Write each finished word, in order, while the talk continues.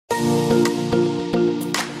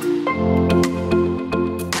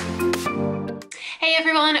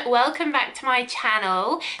welcome back to my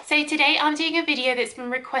channel. So today I'm doing a video that's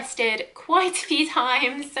been requested quite a few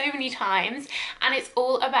times, so many times, and it's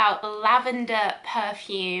all about lavender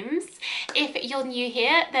perfumes. If you're new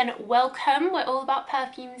here, then welcome. We're all about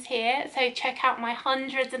perfumes here, so check out my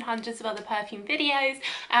hundreds and hundreds of other perfume videos.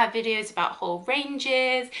 I have videos about whole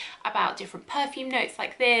ranges, about different perfume notes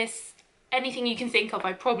like this. Anything you can think of,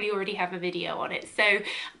 I probably already have a video on it, so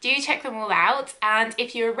do check them all out. And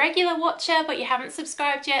if you're a regular watcher but you haven't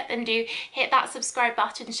subscribed yet, then do hit that subscribe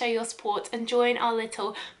button, show your support, and join our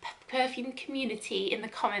little perfume community in the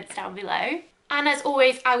comments down below. And as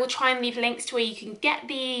always, I will try and leave links to where you can get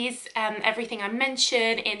these, everything I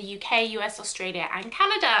mention in the UK, US, Australia and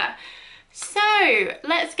Canada. So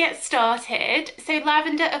let's get started. So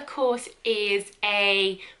lavender, of course, is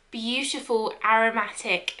a beautiful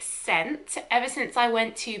aromatic scent. Ever since I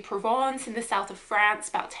went to Provence in the south of France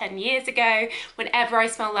about 10 years ago, whenever I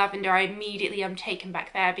smell lavender, I immediately am taken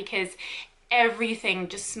back there because everything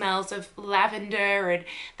just smells of lavender and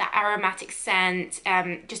that aromatic scent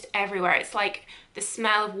just everywhere. It's like the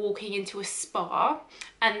smell of walking into a spa,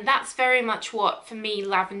 and that's very much what, for me,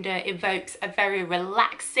 lavender evokes: a very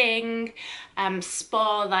relaxing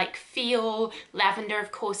spa-like feel. Lavender,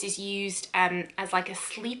 of course, is used as like a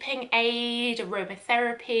sleeping aid,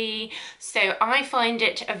 aromatherapy, so I find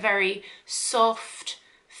it a very soft,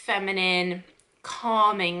 feminine,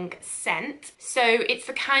 calming scent. So it's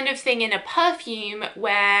the kind of thing in a perfume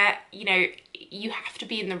where, you know, you have to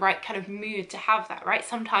be in the right kind of mood to have that, right?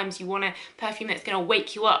 Sometimes you want a perfume that's going to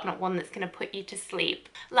wake you up, not one that's going to put you to sleep.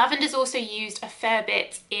 Lavender's also used a fair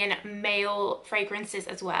bit in male fragrances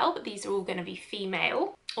as well, but these are all going to be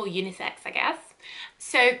female or unisex, I guess.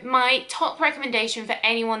 So my top recommendation for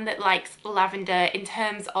anyone that likes lavender in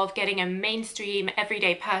terms of getting a mainstream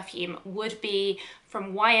everyday perfume would be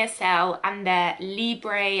from YSL and their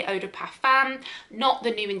Libre Eau de Parfum, not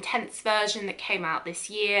the new intense version that came out this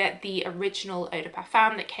year, the original Eau de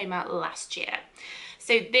Parfum that came out last year.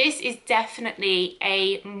 So this is definitely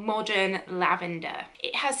a modern lavender.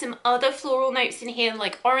 It has some other floral notes in here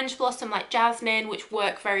like orange blossom, like jasmine, which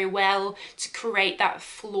work very well to create that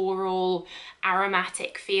floral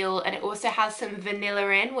aromatic feel, and it also has some vanilla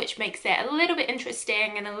in, which makes it a little bit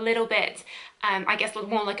interesting and a little bit I guess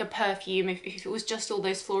more like a perfume. If it was just all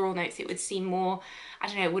those floral notes, it would seem more, I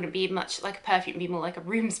don't know, it wouldn't be much like a perfume, it'd be more like a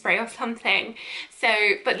room spray or something. So,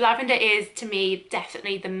 but lavender is, to me,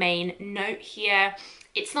 definitely the main note here.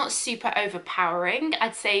 It's not super overpowering.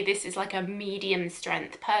 I'd say this is like a medium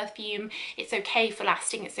strength perfume. It's okay for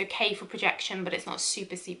lasting, it's okay for projection, but it's not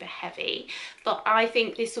super, super heavy. But I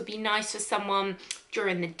think this would be nice for someone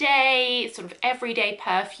during the day, sort of everyday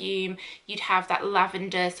perfume. You'd have that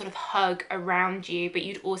lavender sort of hug around you, but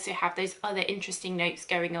you'd also have those other interesting notes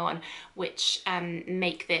going on, which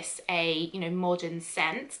make this a, you know, modern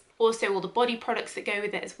scent. Also, all the body products that go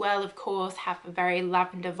with it as well, of course, have a very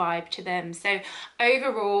lavender vibe to them. So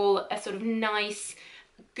overall, a sort of nice,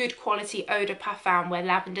 good quality eau de parfum where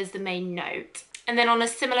lavender's the main note. And then on a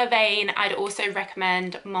similar vein, I'd also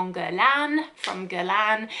recommend Mon Guerlain from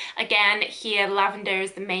Guerlain. Again, here lavender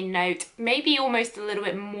is the main note, maybe almost a little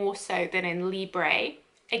bit more so than in Libre.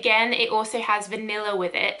 Again, it also has vanilla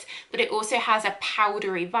with it, but it also has a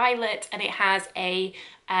powdery violet, and it has a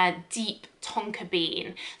deep tonka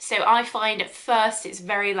bean. So I find at first it's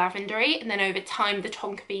very lavendery, and then over time the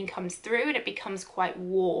tonka bean comes through and it becomes quite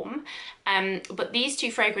warm. But these two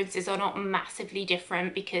fragrances are not massively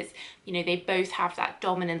different because, you know, they both have that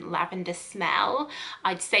dominant lavender smell.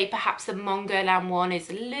 I'd say perhaps the Mon Guerlain one is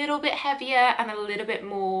a little bit heavier and a little bit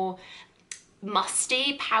more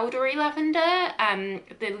musty, powdery lavender.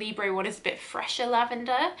 The Libre one is a bit fresher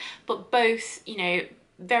lavender, but both, you know,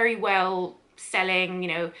 very well selling, you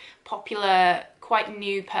know, popular, quite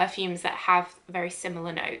new perfumes that have very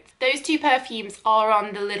similar notes. Those two perfumes are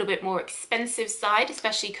on the little bit more expensive side,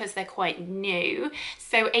 especially because they're quite new.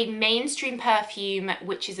 So a mainstream perfume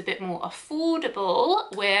which is a bit more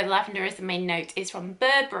affordable, where lavender is the main note, is from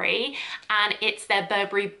Burberry, and it's their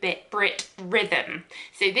Burberry Brit Rhythm.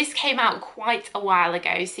 So this came out quite a while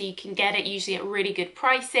ago, so you can get it usually at really good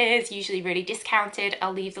prices, usually really discounted.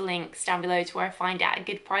 I'll leave the links down below to where I find out a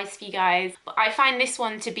good price for you guys. But I find this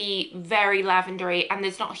one to be very lavendery, and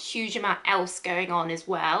there's not a huge amount else going on as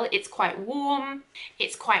well. It's quite warm,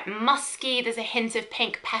 it's quite musky, there's a hint of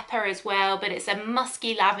pink pepper as well, but it's a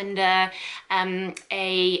musky lavender,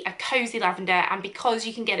 a cozy lavender, and because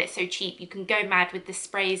you can get it so cheap, you can go mad with the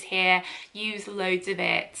sprays here, use loads of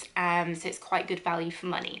it, so it's quite good value for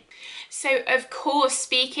money. So of course,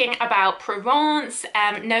 speaking about Provence,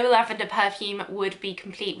 no lavender perfume would be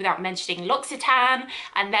complete without mentioning L'Occitane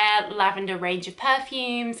and their lavender range of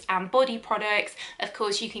perfumes and body products. Of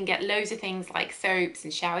course, you can get loads of things like soaps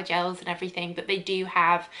and shower gels and everything, but they do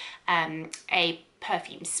have a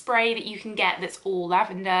perfume spray that you can get that's all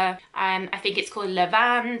lavender. I think it's called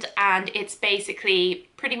Lavende, and it's basically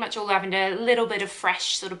pretty much all lavender, a little bit of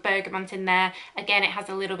fresh sort of bergamot in there. Again, it has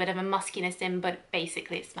a little bit of a muskiness in, but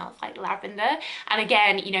basically it smells like lavender. And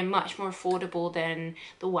again, you know, much more affordable than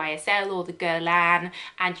the YSL or the Guerlain,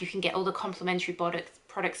 and you can get all the complementary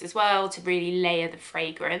products as well to really layer the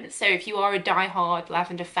fragrance. So if you are a die-hard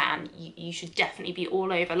lavender fan, you should definitely be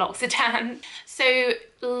all over L'Occitane. So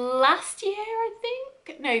last year,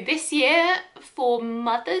 this year for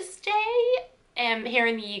Mother's Day, here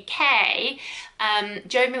in the UK,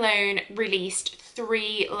 Jo Malone released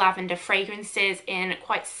 3 lavender fragrances in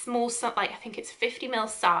quite small, like I think it's 50ml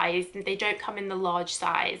size. They don't come in the large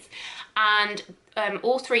size, and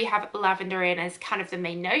all 3 have lavender in as kind of the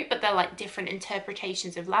main note, but they're like different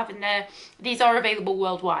interpretations of lavender. These are available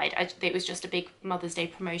worldwide. It was just a big Mother's Day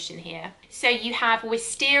promotion here. So you have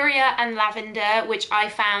wisteria and lavender, which I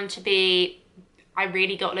found to be, I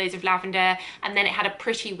really got loads of lavender, and then it had a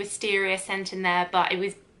pretty wisteria scent in there, but it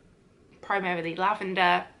was primarily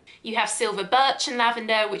lavender. You have silver birch and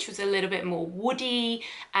lavender, which was a little bit more woody,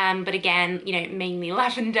 but again, you know, mainly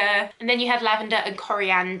lavender. And then you had lavender and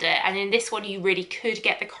coriander, and in this one you really could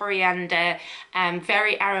get the coriander,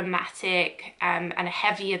 very aromatic and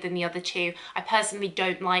heavier than the other 2. I personally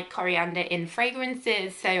don't like coriander in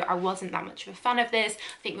fragrances, so I wasn't that much of a fan of this.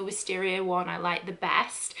 I think the wisteria one I like the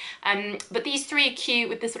best. But these 3 are cute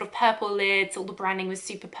with the sort of purple lids. All the branding was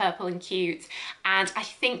super purple and cute, and I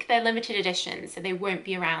think they're limited editions, so they won't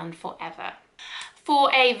be around forever.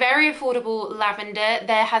 For a very affordable lavender,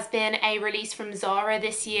 there has been a release from Zara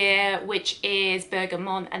this year, which is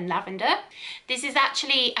bergamot and lavender. This is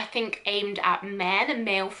actually, I think, aimed at men, a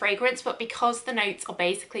male fragrance, but because the notes are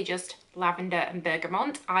basically just lavender and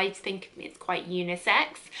bergamot, I think it's quite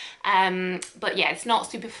unisex. But yeah, it's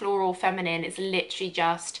not super floral feminine, it's literally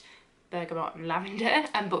just bergamot and lavender,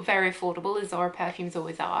 but very affordable, as Zara perfumes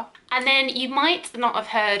always are. And then you might not have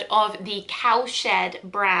heard of the Cowshed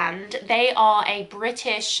brand. They are a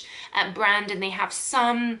British brand, and they have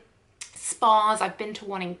some spas. I've been to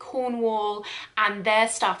one in Cornwall, and their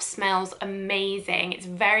stuff smells amazing. It's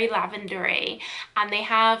very lavendery, and they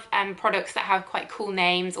have products that have quite cool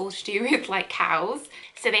names, all to do with like cows.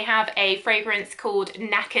 So they have a fragrance called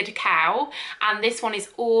Knackered Cow, and this one is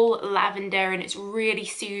all lavender, and it's really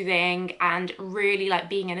soothing and really like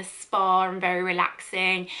being in a spa and very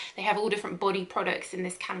relaxing. They have all different body products in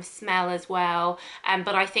this kind of smell as well,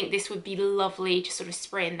 but I think this would be lovely to sort of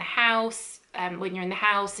spray in the house. When you're in the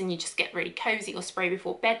house and you just get really cozy, or spray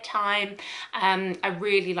before bedtime. I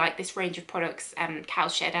really like this range of products,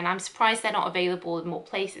 Cowshed, and I'm surprised they're not available in more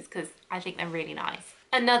places because I think they're really nice.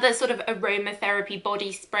 Another sort of aromatherapy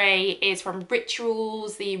body spray is from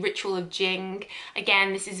Rituals, the Ritual of Jing.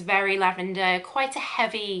 Again, this is very lavender, quite a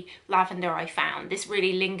heavy lavender I found. This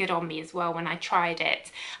really lingered on me as well when I tried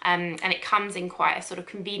it. And it comes in quite a sort of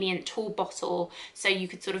convenient tall bottle, so you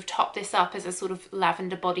could sort of top this up as a sort of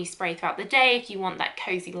lavender body spray throughout the day if you want that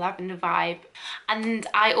cozy lavender vibe. And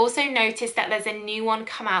I also noticed that there's a new one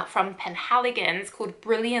come out from Penhaligon. It's called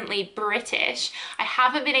Brilliantly British. I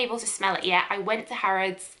haven't been able to smell it yet. I went to Harrods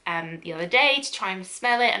the other day to try and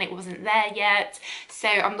smell it, and it wasn't there yet, so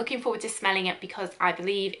I'm looking forward to smelling it because I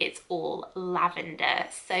believe it's all lavender,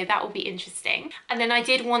 so that will be interesting. And then I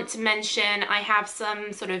did want to mention I have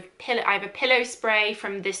some sort of pillow, I have a pillow spray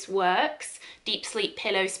from This Works, Deep Sleep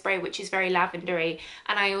Pillow Spray, which is very lavendery,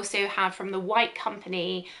 and I also have from the White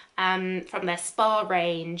Company, from their spa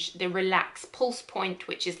range, the Relax Pulse Point,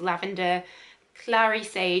 which is lavender, clary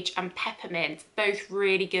sage and peppermint, both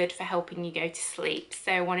really good for helping you go to sleep,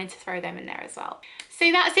 so I wanted to throw them in there as well.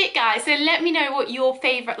 So that's it, guys. So let me know what your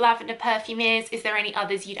favorite lavender perfume is there any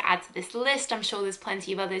others you'd add to this list? I'm sure there's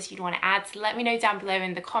plenty of others you'd want to add, so let me know down below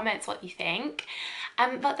in the comments what you think.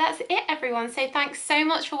 But that's it, everyone, so thanks so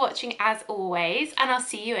much for watching as always, and I'll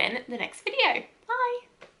see you in the next video.